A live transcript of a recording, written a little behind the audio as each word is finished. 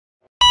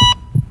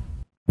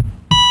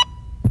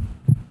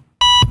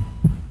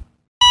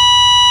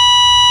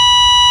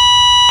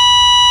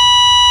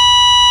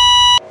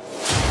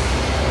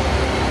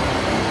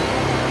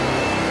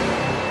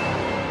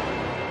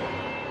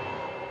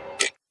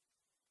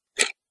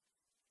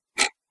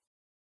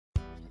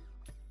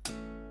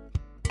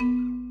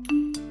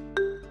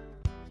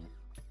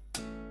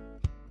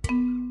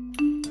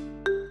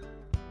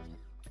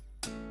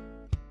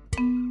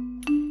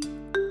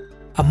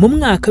mu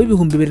mwaka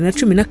w'ibihumbi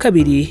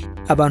 2012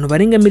 abantu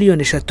barenga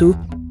miliyoni 3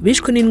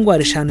 bishwe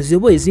n'indwara 5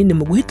 ziyoboye izindi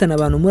mu guhitana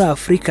abantu muri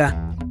Afrika,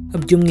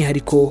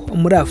 by'umwihariko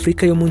muri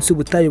Afrika yo munsi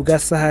y'ubutayu bwa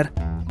Sahara.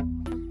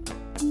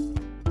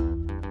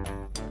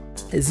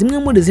 Zimwe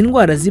muri izi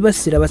ndwara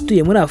zibasira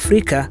abatuye muri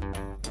Afrika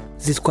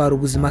zitwara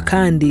ubuzima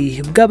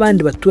kandi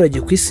bw'abandi baturage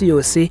ku isi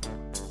yose,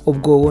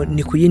 ubwo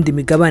ni ku yindi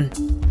migabane.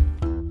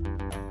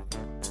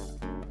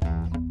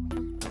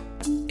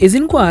 Izi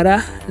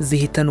ndwara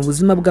zihitana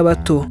ubuzima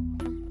bw'abato,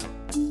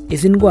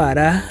 izi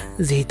ndwara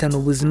zihitana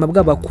ubuzima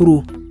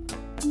bw'abakuru,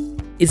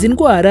 izi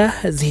ndwara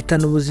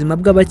zihitana ubuzima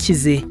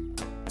bw'abakize,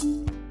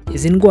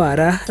 izi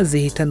ndwara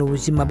zihitana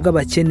ubuzima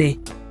bw'abakene.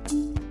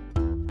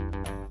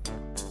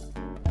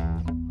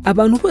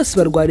 Abantu bose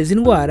barwara izi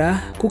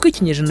ndwara kuko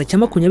ikinyejana cya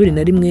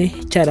 21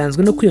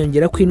 cyaranzwe no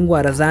kwiyongera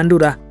kw'indwara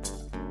zandura.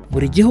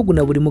 Buri gihugu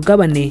na buri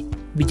mugabane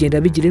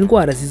bigenda bigira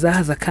indwara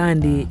zizahaza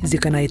kandi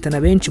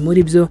zikanahitana benshi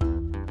muri byo,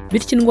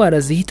 bityo indwara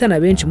zihitana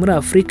benshi muri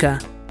Afrika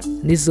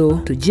nizo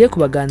tugiye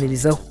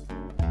kubaganirizaho.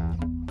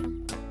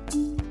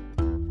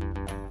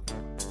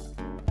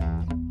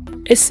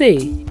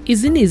 Ese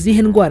izi ni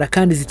izihe ndwara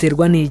kandi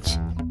ziterwa n'iki?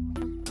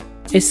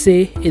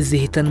 Ese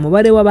zihitana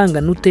umubare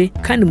w'abangana ute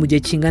kandi mu gihe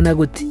kingana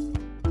gute?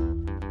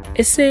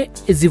 Ese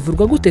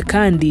zivurwa gute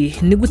kandi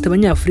ni gute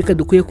abanyafrika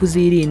dukwiye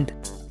kuzirinda?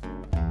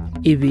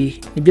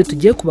 Ibi nibyo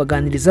tugiye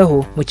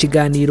kubaganirizaho mu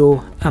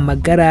kiganiro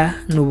amagara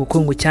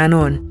n'ubukungu cya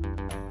none.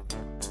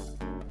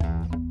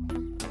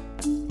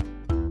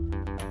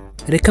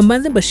 Reka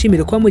mbanze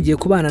mbashimire kuba mugiye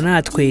kubana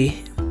natwe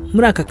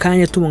muri aka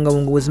kanya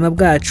tubungabunga ubuzima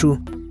bwacu,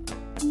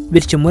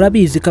 bityo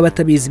murabizi ko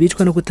abatabizi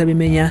bicwa no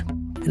kutabimenya,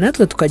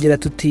 natwe tukagira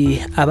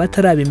tuti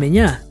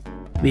abatarabimenya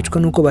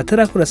bicwa nuko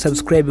batarakora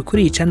subscribe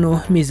kuri iyi channel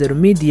Mizero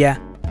Media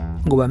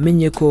ngo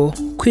bamenye ko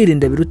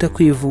kwirinda biruta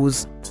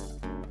kwivuza.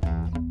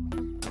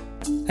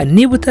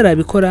 Niba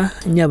utarabikora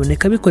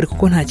nyaboneka bikore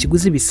kuko nta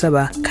kiguzi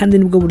bisaba kandi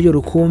nibwo buryo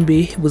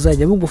rukumbi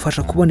buzajya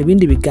bugufasha kubona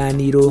ibindi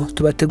biganiro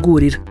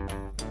tubategurira.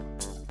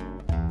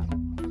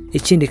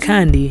 Ikindi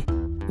kandi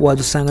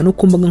wadusanga no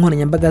ku mbuga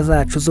nkoranyambaga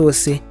zacu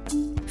zose,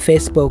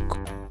 Facebook,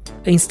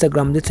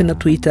 Instagram ndetse na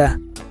Twitter.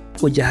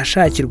 Ujya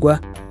hashakirwa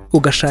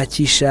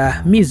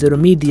ugashakisha Mizero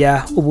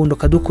Media ubundi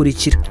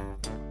ukadukurikira.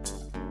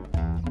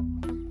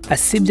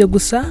 Asibye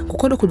gusa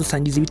kuko no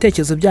kudusangiza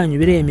ibitekerezo byanyu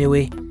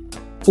biremewe.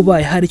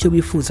 Ubaye hari icyo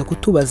bifuza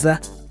kutubaza,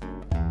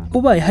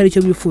 ubaye hari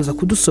icyo bifuza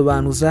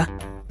kudusobanuza,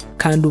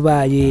 kandi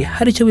ubaye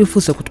hari icyo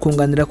bifuza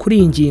kutwunganira kuri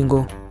iyi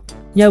ngingo,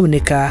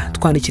 nyaboneka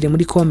twandikire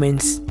muri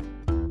comments.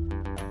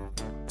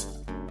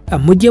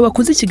 Mu gihe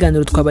wakoze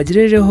ikiganiro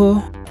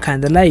twabagejejeho,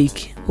 kanda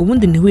like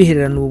ubundi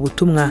ntiwihererane ubu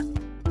butumwa,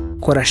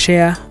 kora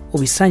share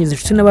ubisangize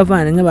inshuti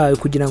n'abavandimwe bawe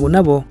kugira ngo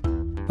nabo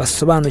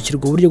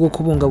basobanukirwe uburyo bwo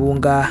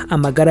kubungabunga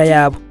amagara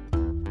yabo.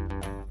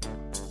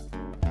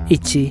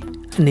 Iki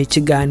ni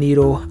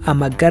ikiganiro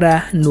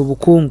amagara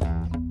n'ubukungu,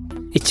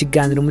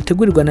 ikiganiro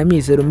mutegurirwa na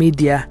Mizero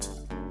Media.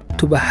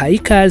 Tubahaye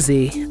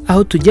ikaze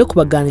aho tugiye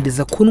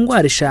kubaganiriza ku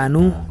ndwara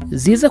 5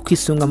 ziza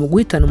kwisonga mu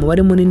guhitana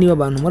umubare munini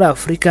w'abantu muri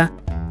Afrika.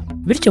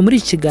 Bityo muri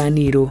iki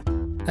kiganiro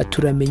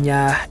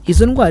turamenya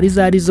izo ndwara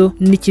izo arizo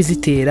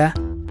n'ikizitera,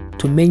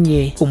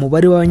 tumenye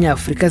umubare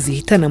w'abanyafrika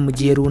zihitana mu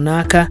gihe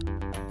runaka,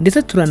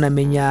 ndetse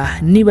turanamenya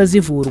niba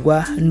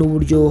zivurwa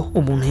n'uburyo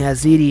umuntu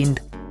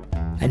yazirinda.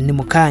 Ni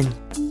mu kanya.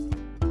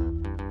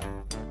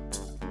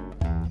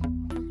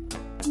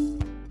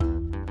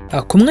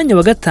 Ku mwanya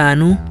wa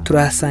 5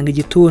 turahasanga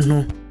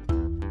igituntu.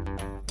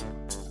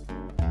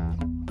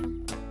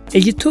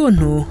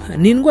 Igituntu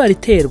ni indwara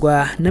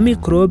iterwa na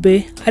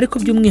mikrobe, ariko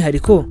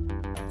by'umwihariko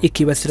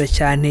ikibasira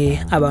cyane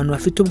abantu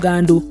bafite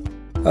ubwandu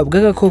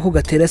bw'agakoko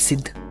gatera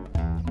sida.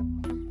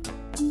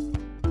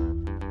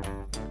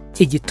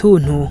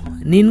 Igituntu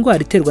ni indwara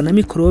iterwa na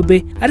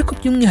mikrobe, ariko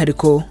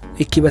by'umwihariko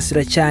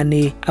ikibasira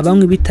cyane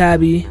abanywa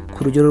ibitabi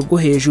ku rugero rwo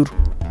hejuru.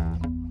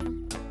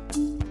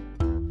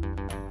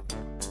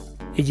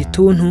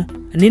 Igituntu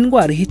ni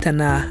indwara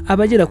ihitana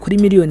abagera kuri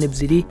miliyoni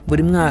 2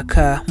 buri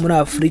mwaka muri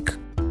Afrika.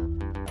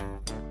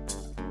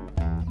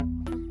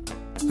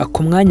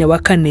 Ku mwanya wa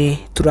 4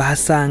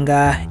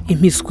 turahasanga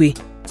impiswi.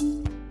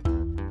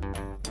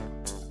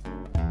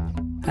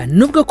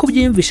 Nubwo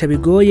kubyiyumvisha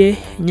bigoye,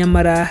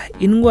 nyamara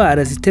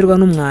indwara ziterwa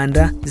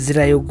n'umwanda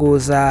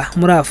zirayogoza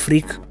muri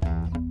Afrika.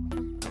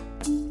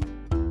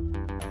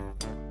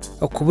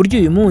 Ku buryo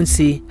uyu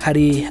munsi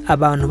hari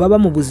abantu baba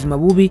mu buzima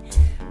bubi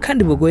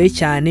kandi bugoye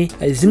cyane.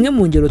 Zimwe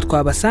mu ngero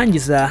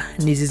twabasangiza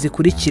ni izi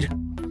zikurikira.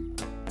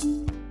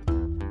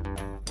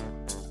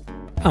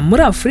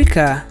 Muri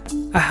Afrika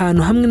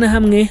ahantu hamwe na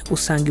hamwe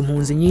usanga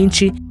impunzi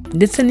nyinshi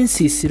ndetse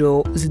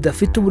n'insisiro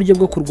zidafite uburyo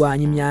bwo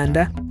kurwanya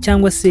imyanda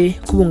cyangwa se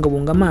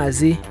kubungabunga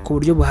amazi ku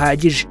buryo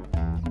buhagije.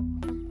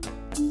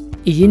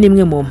 Iyi ni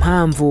imwe mu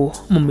mpamvu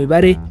mu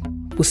mibare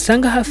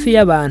usanga hafi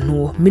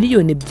y'abantu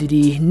miliyoni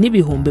 2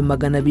 n'ibihumbi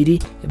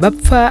 200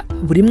 bapfa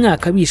buri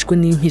mwaka bishwe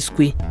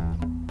n'impiswi.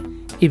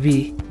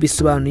 Ibi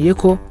bisobanuye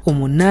ko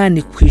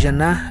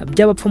 8%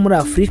 by'abapfa muri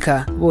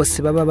Afrika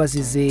bose baba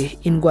bazize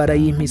indwara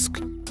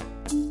y'impiswi.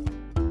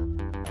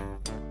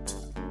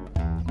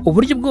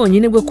 Uburyo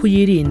bwonyine bwo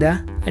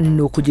kuyirinda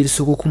ni ukugira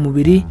isuku ku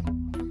mubiri,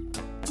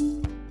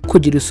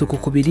 kugira isuku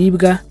ku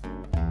biribwa,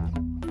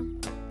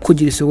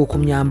 kugira isuku ku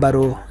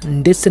myambaro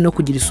ndetse no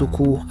kugira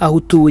isuku aho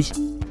utuye.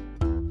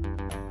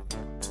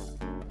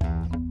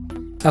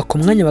 Ku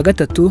mwanya wa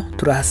gatatu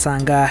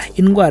turahasanga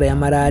indwara ya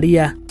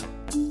malariya.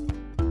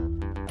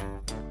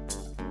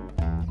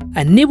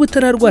 Niba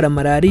utararwara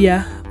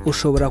malariya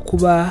ushobora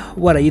kuba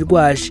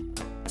warayirwaje.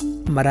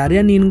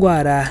 Malariya ni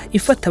indwara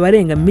ifata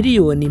abarenga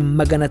miliyoni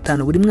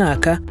 500 buri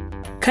mwaka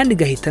kandi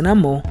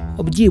igahitanamo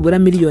byibura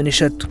miliyoni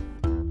 3.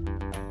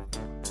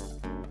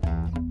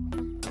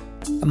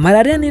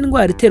 Malariya ni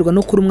indwara iterwa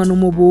no kurumwa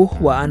n'umubu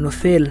wa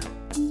Anopheles.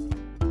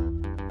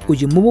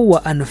 Uyu mubu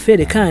wa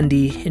Anopheles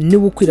kandi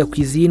niwo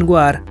ukwirakwiza iyi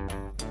ndwara.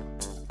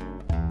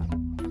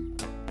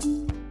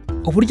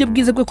 Uburyo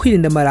bwiza bwo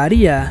kwirinda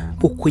malariya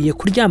ukwiye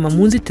kuryama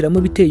mu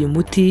nzitiramubu iteye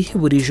umuti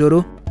buri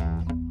joro.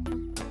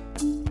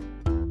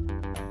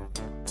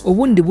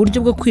 Ubundi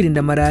buryo bwo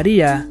kwirinda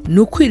malariya ni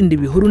ukwirinda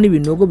ibihuru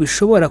n'ibinogo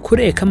bishobora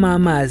kurekamo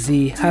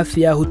amazi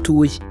hafi y'aho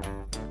utuye.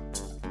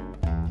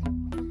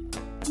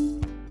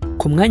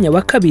 Ku mwanya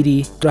wa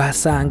kabiri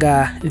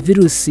turahasanga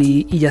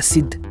virusi ya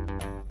sida.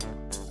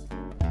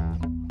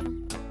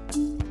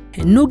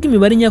 Nubwo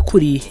imibare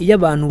nyakuri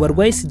y'abantu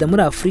barwaye sida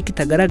muri Afrika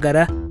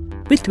itagaragara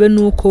bitewe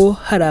n'uko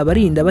hari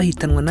abarinda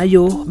bahitanwa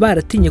nayo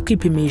baratinye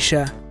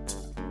kwipimisha.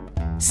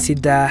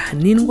 Sida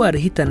ni indwara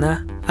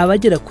ihitana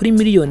abagera kuri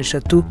miliyoni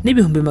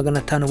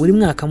 3,500,000 buri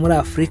mwaka muri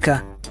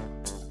Afrika.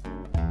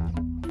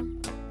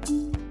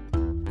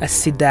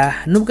 Sida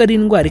nubwo ari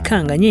indwara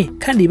ikanganye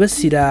kandi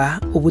ibasira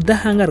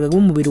ubudahangarwa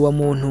bw'umubiri wa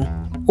muntu,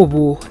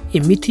 ubu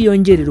imiti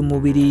yongerera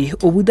umubiri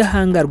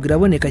ubudahangarwa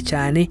iraboneka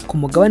cyane ku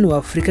mugabane wa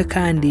Afrika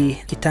kandi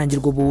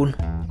itangirwa ubuntu.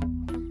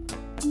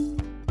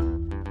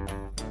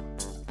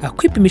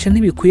 Kwipimisha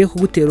ntibikwiye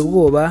kugutera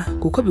ubwoba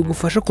kuko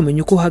bigufasha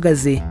kumenya uko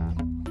uhagaze.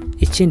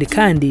 Ikindi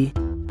kandi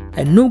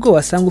nubwo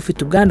wasanga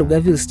ufite ubwandu bwa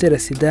virusi itera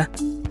sida,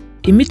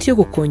 imiti yo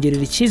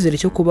kukongerera icyizere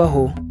cyo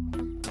kubaho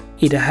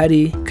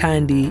irahari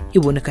kandi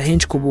iboneka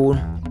henshi ku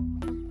buntu.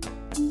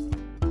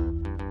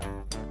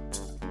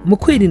 Mu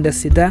kwirinda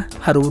sida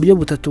hari uburyo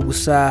butatu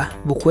gusa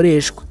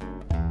bukoreshwa.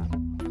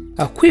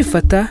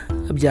 Kwifata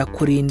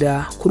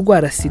byakurinda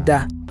kurwara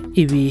sida.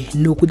 Ibi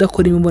ni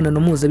ukudakora imibonano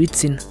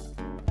mpuzabitsina.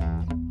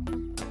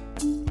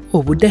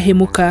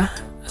 Ubudahemuka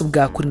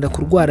bwakurinda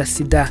kurwara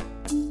sida.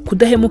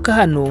 Kudahemuka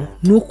hano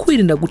ni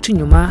ukwirinda guca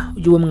inyuma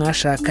y'uwo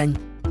mwashakanye.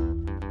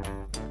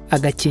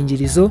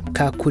 Agakingirizo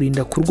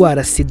kakurinda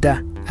kurwara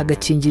sida.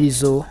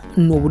 Agakingirizo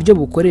ni uburyo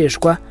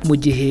bukoreshwa mu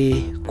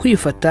gihe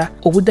kwifata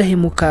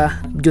ubudahemuka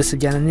byose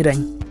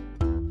byananiranye.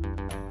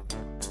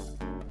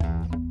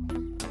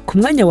 Ku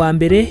mwanya wa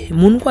mbere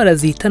mu ndwara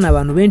zihitana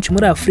abantu benshi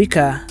muri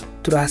Afrika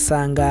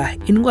turahasanga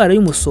indwara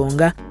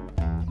y'umusonga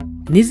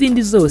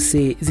n'izindi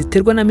zose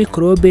ziterwa na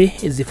mikorobe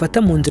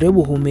zifata mu nzira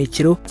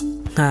y'ubuhumekero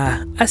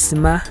nka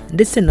asima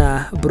ndetse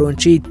na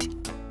bronchite.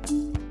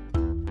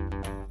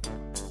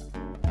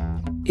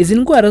 Izi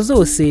ndwara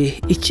zose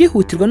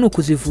icyihutirwa ni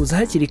ukuzivuza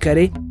hakiri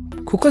kare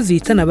kuko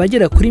zihitana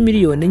abagera kuri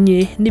miliyoni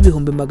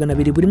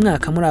 4,200,000 buri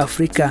mwaka muri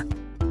Afrika.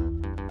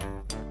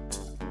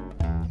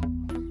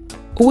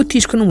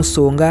 Ubutishwe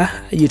n'umusonga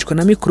yicwa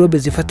na mikorobe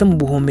zifata mu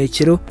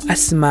buhumekero,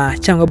 asima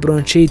cyangwa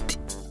bronchite.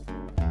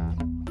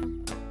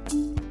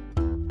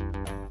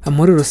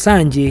 Muri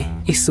rusange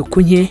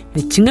isuku nke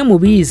ni kimwe mu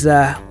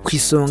biza ku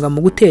isonga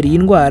mu gutera iyi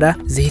ndwara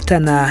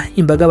zihitana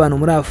imbaga abantu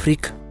muri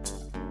Afrika.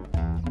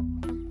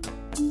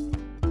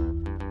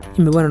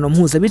 Imibonano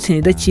mpuzabitsina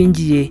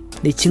idakingiye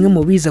ni kimwe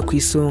mu biza ku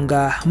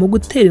isonga mu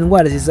gutera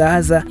indwara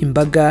zizahaza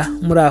imbaga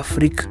muri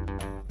Afrika.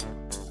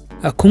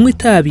 Kunywa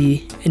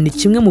itabi ni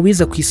kimwe mu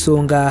biza ku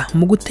isonga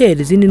mu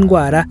gutera izindi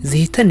ndwara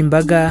zihitana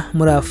imbaga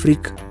muri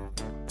Afrika.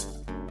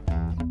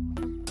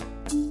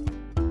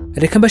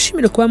 Reka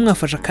mbashimire kuba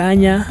mwafasha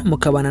akanya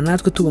mukabana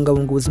natwe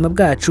tubungabunga ubuzima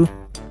bwacu,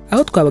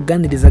 aho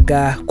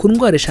twabaganirizaga ku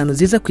ndwara 5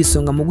 ziza ku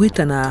isonga mu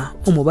guhitana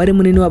umubare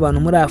munini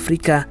w'abantu muri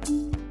Afrika.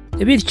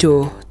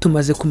 Bityo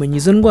tumaze kumenya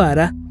izo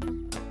ndwara,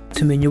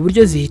 tumenya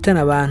uburyo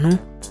zihitana abantu,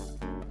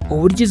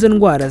 uburyo izo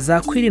ndwara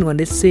zakwirindwa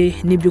ndetse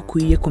n'ibyo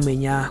ukwiye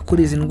kumenya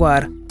kuri izi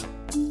ndwara.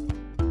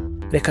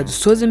 Reka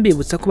dusoze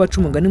mbibutsa ko baca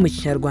umugani mu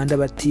Kinyarwanda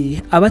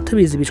bati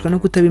abatabizi bicwa no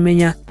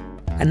kutabimenya,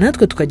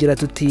 natwe tukagira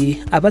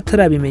tuti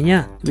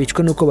abatarabimenya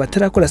bicwa nuko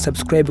batarakora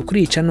subscribe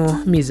kuri channel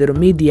Mizero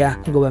Media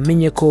ngo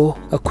bamenye ko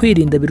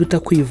kwirinda biruta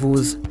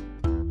kwivuza.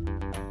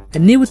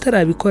 Niba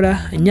utarabikora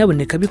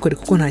nyaboneka bikore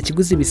kuko nta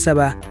kiguzi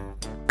bisaba,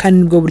 kandi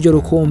nibwo buryo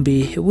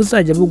rukumbi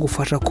buzajya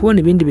bugufasha kubona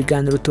ibindi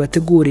biganiro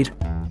tubategurira.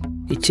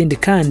 Ikindi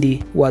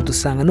kandi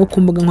wadusanga no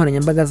ku mbuga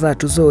nkoranyambaga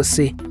zacu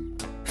zose,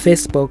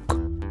 Facebook,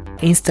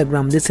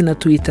 Instagram ndetse na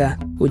Twitter.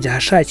 Ujya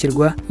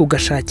hashakirwa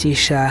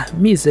ugashakisha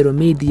Mizero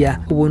Media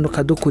ubundi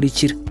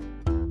ukadukurikira.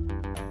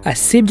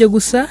 Asibye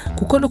gusa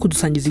kuko no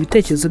kudusangiza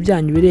ibitekerezo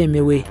byanyu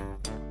biremewe.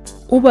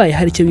 Ubaye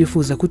hari icyo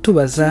bifuza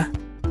kutubaza,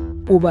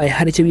 ubaye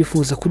hari icyo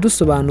bifuza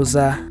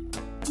kudusobanuza,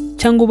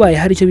 cyangwa ubaye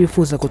hari icyo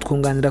bifuza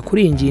kutwunganira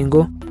kuri iyi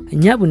ngingo,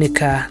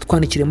 nyaboneka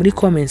twandikire muri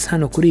comments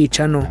hano kuri iyi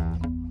channel.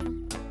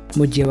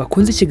 Mu gihe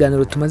bakunze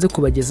ikiganiro tumaze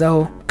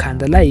kubagezaho,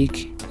 kanda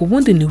like,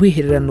 ubundi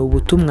ntiwihererane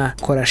ubutumwa,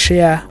 kora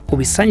share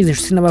ubisangize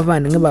inshuti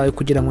n'abavandimwe bawe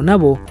kugira ngo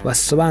nabo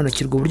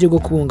basobanukirwe uburyo bwo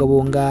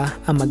kubungabunga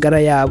amagara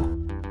yabo.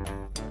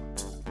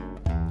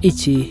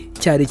 Iki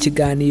cyari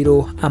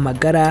ikiganiro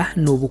Amagara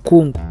ni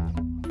Ubukungu,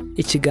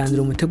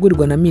 ikiganiro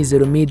mutegurirwa na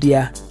Mizero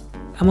Media.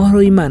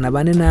 Amahoro y'Imana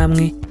abane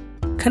namwe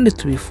kandi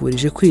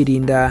tubifurije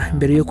kwirinda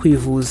mbere yo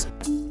kwivuza.